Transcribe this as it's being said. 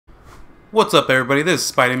What's up, everybody? This is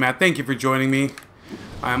Spider-Man. Thank you for joining me.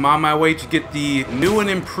 I'm on my way to get the new and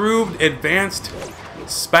improved advanced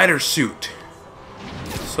spider suit.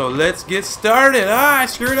 So let's get started. I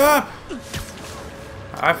screwed up.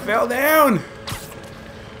 I fell down.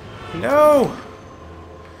 No.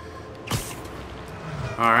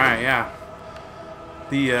 Alright, yeah.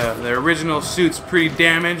 The original suit's pretty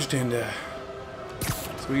damaged, and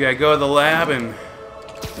so we gotta go to the lab and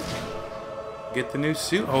get the new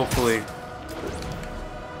suit, hopefully.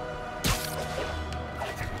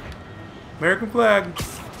 American flag.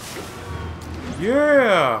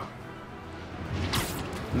 Yeah.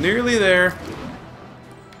 Nearly there.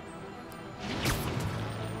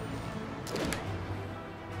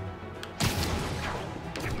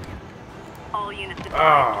 All units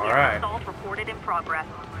All right. assault reported in progress.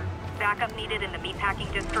 Backup needed in the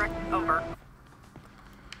meatpacking district. Over.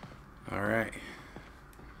 All right.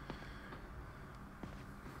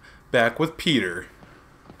 Back with Peter.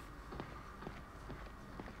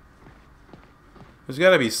 There's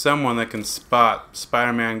got to be someone that can spot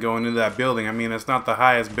Spider-Man going into that building. I mean, it's not the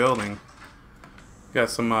highest building. Got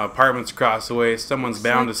some apartments across the way. Someone's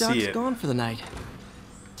bound to see it. Doc's gone for the night.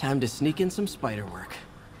 Time to sneak in some spider work.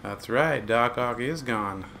 That's right. Doc Ock is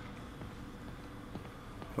gone.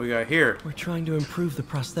 What we got here? We're trying to improve the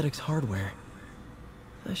prosthetics hardware.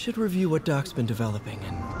 I should review what Doc's been developing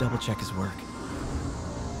and double-check his work.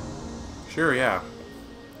 Sure, yeah.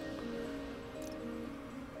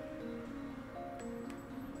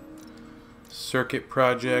 Circuit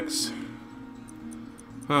projects.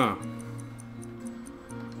 Huh.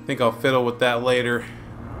 Think I'll fiddle with that later.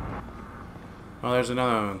 Oh, there's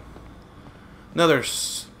another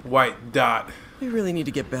white dot. We really need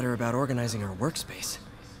to get better about organizing our workspace.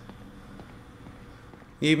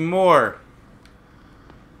 Even more.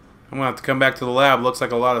 I'm gonna have to come back to the lab. Looks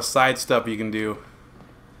like a lot of side stuff you can do.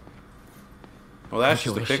 Well, that's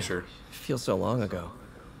just a picture. It feels so long ago.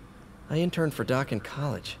 I interned for Doc in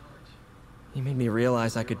college. He made me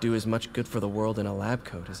realize I could do as much good for the world in a lab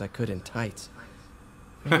coat as I could in tights.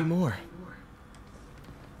 Maybe more.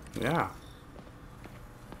 Yeah.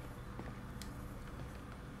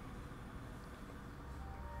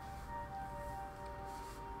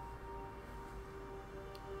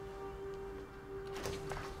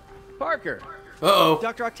 Parker! Uh-oh.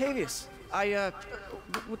 Dr. Octavius!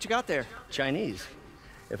 What you got there? Chinese.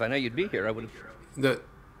 If I know you'd be here, I would have.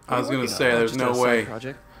 I was gonna say, there's no way.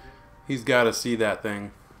 Project. He's got to see that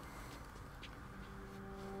thing.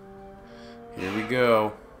 Here we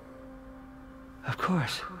go. Of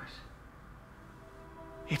course.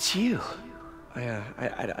 It's you. I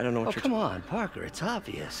don't know what Oh, you're come on, Parker. It's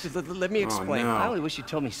obvious. Let me explain. no. I only wish you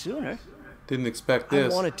told me sooner. Didn't expect I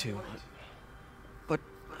this. wanted to, but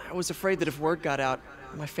I was afraid that if word got out,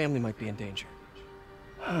 my family might be in danger.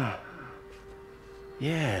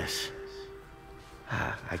 Yes.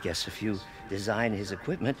 I guess if you design his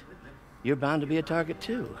equipment, you're bound to be a target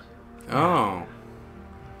too. Oh.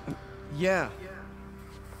 Yeah.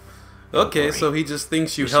 Okay, so he just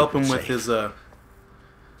thinks you You're help him super with safe. his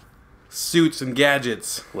suits and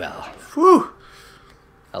gadgets. Well, Whew.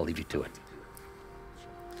 I'll leave you to it.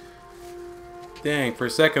 Dang, for a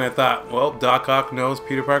second I thought, well, Doc Ock knows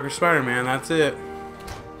Peter Parker's Spider-Man. That's it.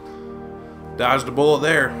 Dodged a bullet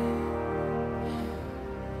there.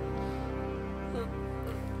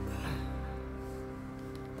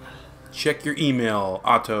 Check your email,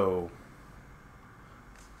 Otto.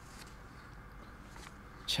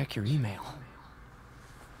 Check your email.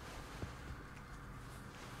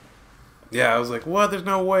 Yeah, I was like, what? There's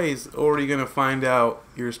no way he's already gonna find out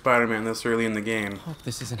you're Spider-Man this early in the game. Hope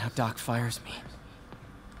this isn't how Doc fires me.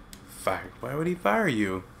 Fired? Why would he fire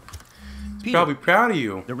you? He's Peter, probably proud of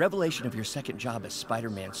you. the revelation of your second job as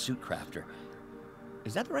Spider-Man suit crafter,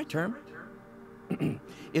 is that the right term?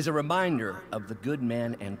 Is a reminder of the good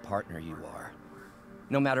man and partner you are.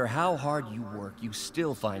 No matter how hard you work, you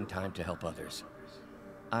still find time to help others.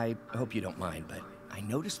 I hope you don't mind, but I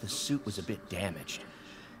noticed the suit was a bit damaged,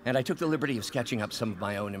 and I took the liberty of sketching up some of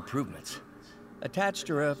my own improvements. Attached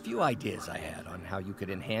are a few ideas I had on how you could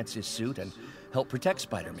enhance his suit and help protect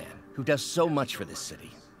Spider-Man, who does so much for this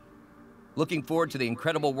city. Looking forward to the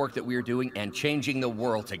incredible work that we are doing and changing the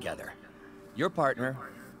world together. Your partner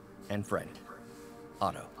and friend,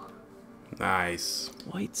 Otto. Nice.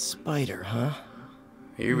 White spider, huh?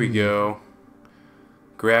 Here we go.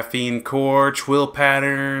 Graphene core, twill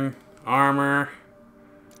pattern, armor.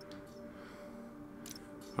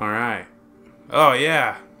 Alright. Oh,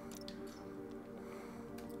 yeah.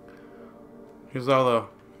 Here's all the...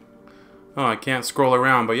 Oh, I can't scroll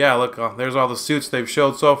around, but yeah, look, there's all the suits they've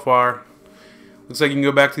showed so far. Looks like you can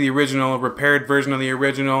go back to the original, repaired version of the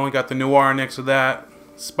original. You got the Noir next to that.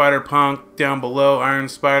 Spider-Punk down below. Iron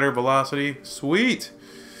Spider, Velocity. Sweet!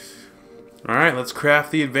 Alright, let's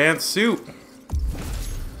craft the advanced suit.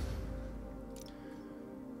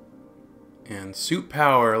 And suit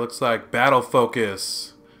power looks like battle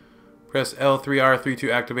focus. Press L3, R3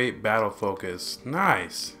 to activate battle focus.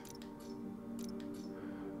 Nice.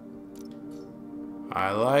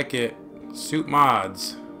 I like it. Suit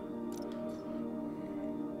mods.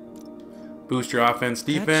 Boost your offense,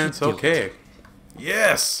 defense. Okay.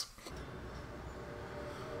 Yes!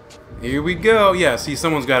 Here we go. Yeah, see,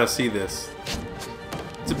 someone's got to see this.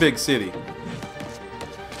 It's a big city.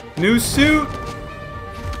 New suit!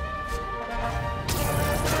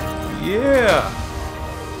 Yeah!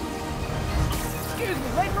 Excuse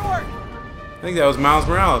me, late for work. I think that was Miles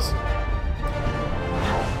Morales.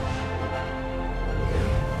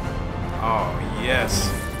 Oh,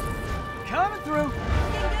 yes. Coming through.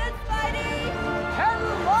 Looking good, Spidey!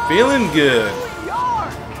 Hello, Feeling good. New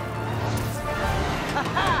York.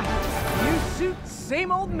 Haha. New suit,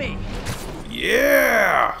 same old me.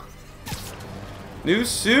 Yeah! New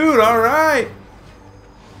suit, alright!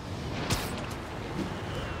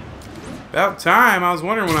 About time. I was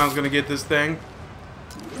wondering when I was going to get this thing.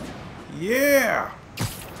 Yeah!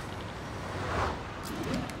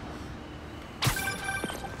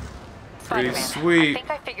 Pretty Spider-Man, sweet. I think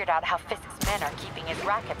I figured out how Fisk's men are keeping his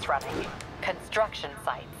rackets running. Construction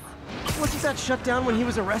sites. Wasn't that shut down when he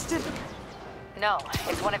was arrested? No,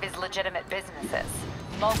 it's one of his legitimate businesses.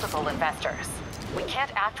 Multiple investors. We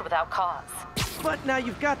can't act without cause. But now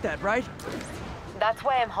you've got that, right? That's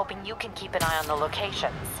why I'm hoping you can keep an eye on the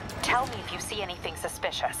locations. Tell me if you see anything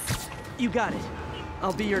suspicious. You got it.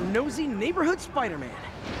 I'll be your nosy neighborhood Spider-Man.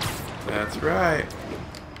 That's right.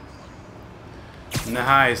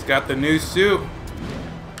 Nice. Got the new suit.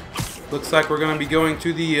 Looks like we're going to be going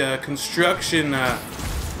to the construction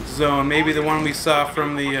zone. Maybe the one we saw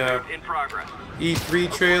from the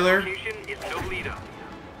E3 trailer.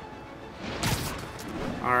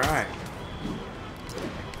 Alright.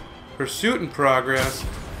 Pursuit in progress.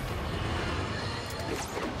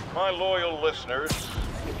 My loyal listeners,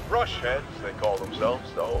 brushheads they call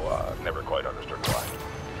themselves, though never quite understood why,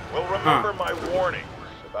 will remember my warnings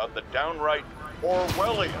about the downright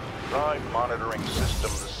Orwellian crime monitoring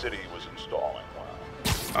system the city was installing.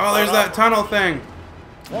 Oh, there's that tunnel thing.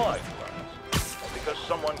 Why? Well, because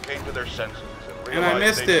someone came to their senses and And I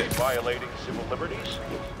realized missed they'd it. be violating civil liberties.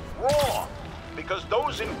 Wrong! Because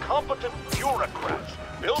those incompetent bureaucrats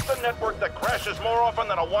built a network that crashes more often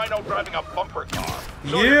than a wino driving a bumper car.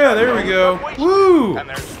 So Yeah, there we go. Woo! And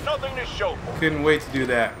there's nothing to show for it. Couldn't wait to do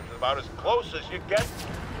that. It's about as close as you get to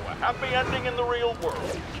a happy ending in the real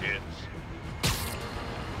world, kids.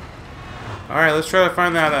 Alright, let's try to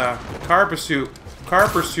find that car pursuit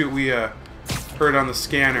we heard on the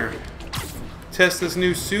scanner. Test this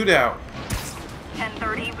new suit out.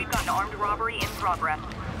 10:30, we've got an armed robbery in progress.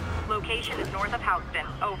 Location is north of Houston.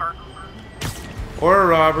 Over. Or a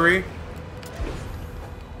robbery.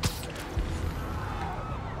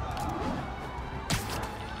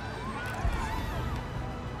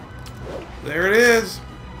 There it is.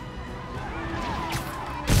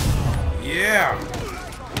 Yeah.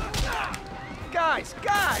 Guys!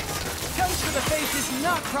 Punch to the face is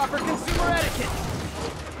not proper consumer etiquette.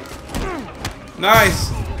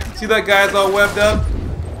 Nice. See that guy's all webbed up?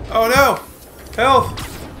 Oh no. Health.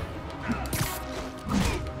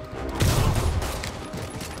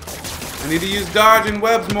 I need to use dodge and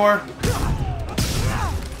webs more.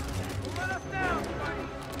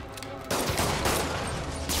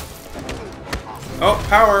 Oh,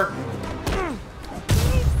 power.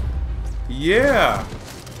 Yeah.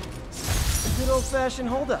 Good old-fashioned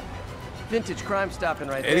holdup. Vintage crime stopping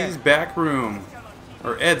right Eddie's there. back room.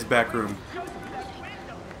 Or Ed's back room.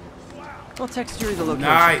 I'll text you the location.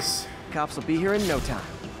 Nice. Cops will be here in no time.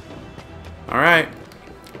 Alright.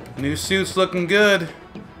 New suit's looking good.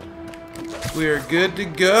 We are good to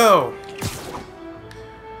go.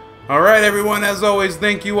 Alright everyone, as always,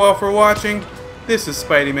 thank you all for watching. This is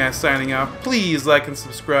SpideyMan signing off. Please like and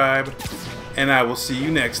subscribe. And I will see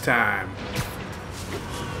you next time.